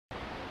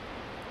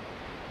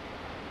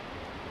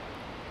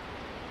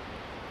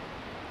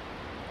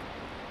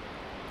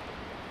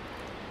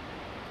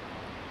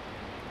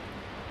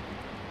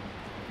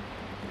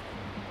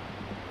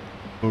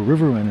Well,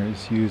 river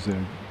runners use a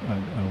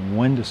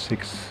 1 to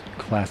 6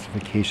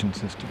 classification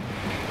system.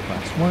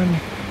 Class 1,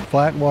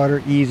 flat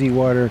water, easy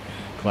water.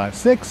 Class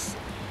 6,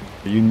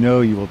 you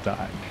know you will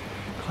die.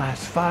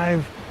 Class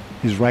 5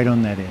 is right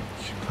on that edge.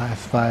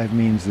 Class 5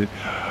 means that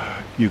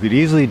you could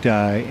easily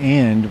die,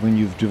 and when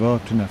you've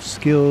developed enough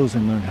skills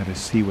and learned how to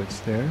see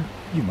what's there,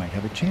 you might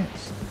have a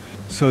chance.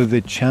 So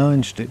the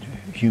challenge that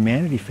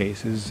humanity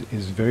faces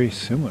is very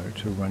similar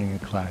to running a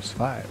Class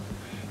 5.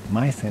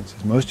 My sense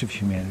is most of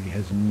humanity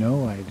has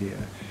no idea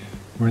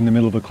we're in the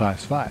middle of a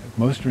Class 5.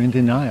 Most are in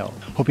denial,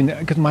 hoping that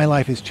because my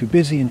life is too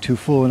busy and too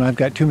full and I've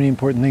got too many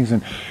important things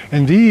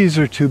and these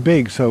are too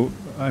big, so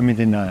I'm in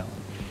denial.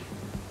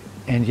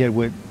 And yet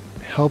what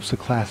helps a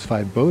Class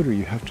 5 boater,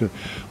 you have to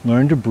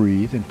learn to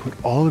breathe and put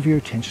all of your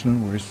attention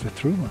on where's the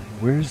through line.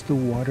 Where's the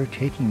water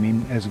taking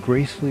me as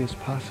gracefully as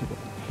possible?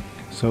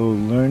 So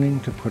learning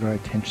to put our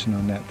attention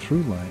on that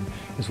through line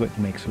is what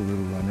makes a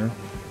little runner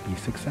be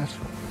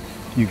successful.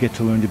 You get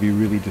to learn to be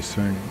really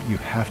discerning. You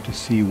have to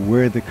see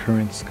where the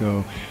currents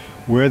go,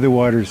 where the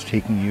water is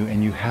taking you,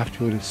 and you have to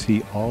be able to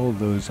see all of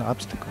those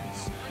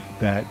obstacles,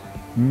 that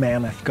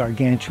mammoth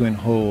gargantuan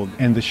hold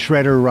and the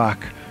shredder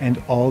rock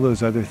and all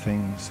those other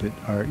things that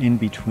are in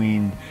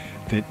between,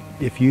 that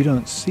if you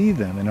don't see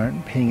them and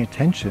aren't paying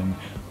attention,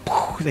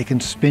 they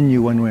can spin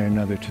you one way or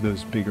another to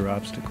those bigger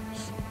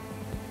obstacles.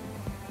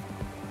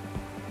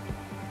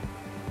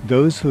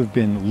 Those who have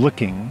been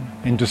looking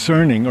and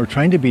discerning, or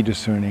trying to be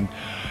discerning,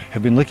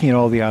 have been looking at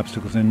all the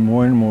obstacles and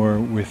more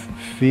with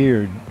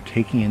fear,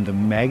 taking in the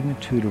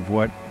magnitude of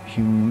what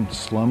human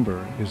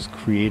slumber is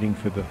creating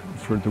for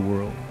the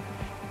world.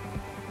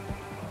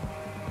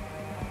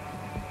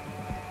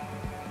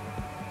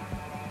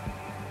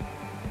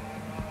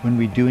 When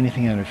we do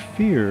anything out of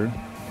fear,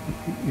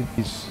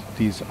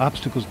 these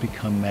obstacles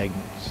become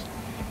magnets.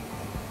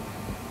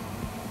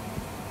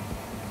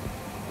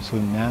 So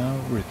now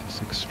we're at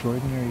this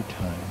extraordinary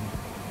time.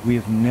 We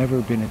have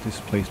never been at this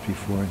place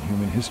before in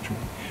human history.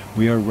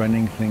 We are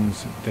running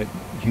things that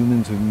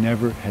humans have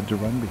never had to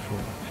run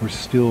before. We're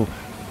still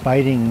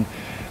fighting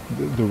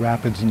the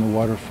rapids and the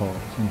waterfalls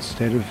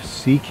instead of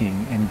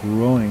seeking and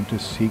growing to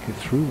seek a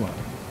through line.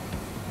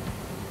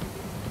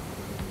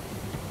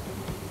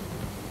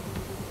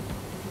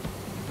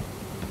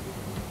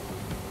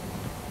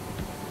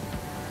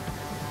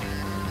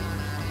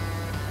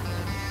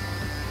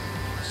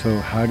 So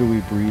how do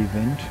we breathe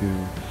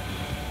into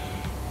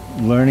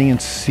learning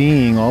and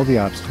seeing all the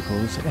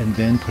obstacles and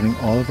then putting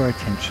all of our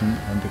attention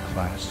on the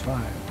Class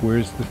 5?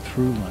 Where's the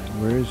through line?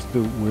 Where's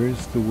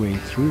the way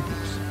through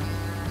this?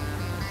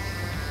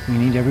 We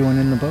need everyone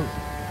in the boat.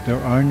 There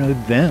are no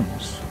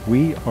thems.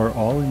 We are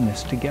all in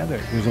this together.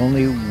 There's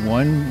only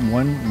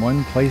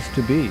one place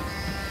to be.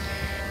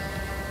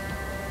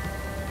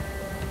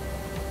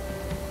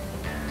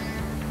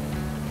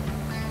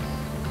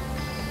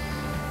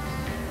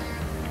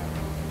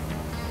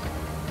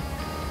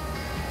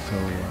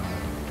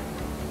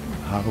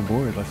 Hop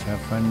aboard, let's have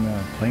fun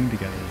playing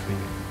together as we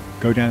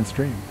go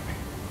downstream.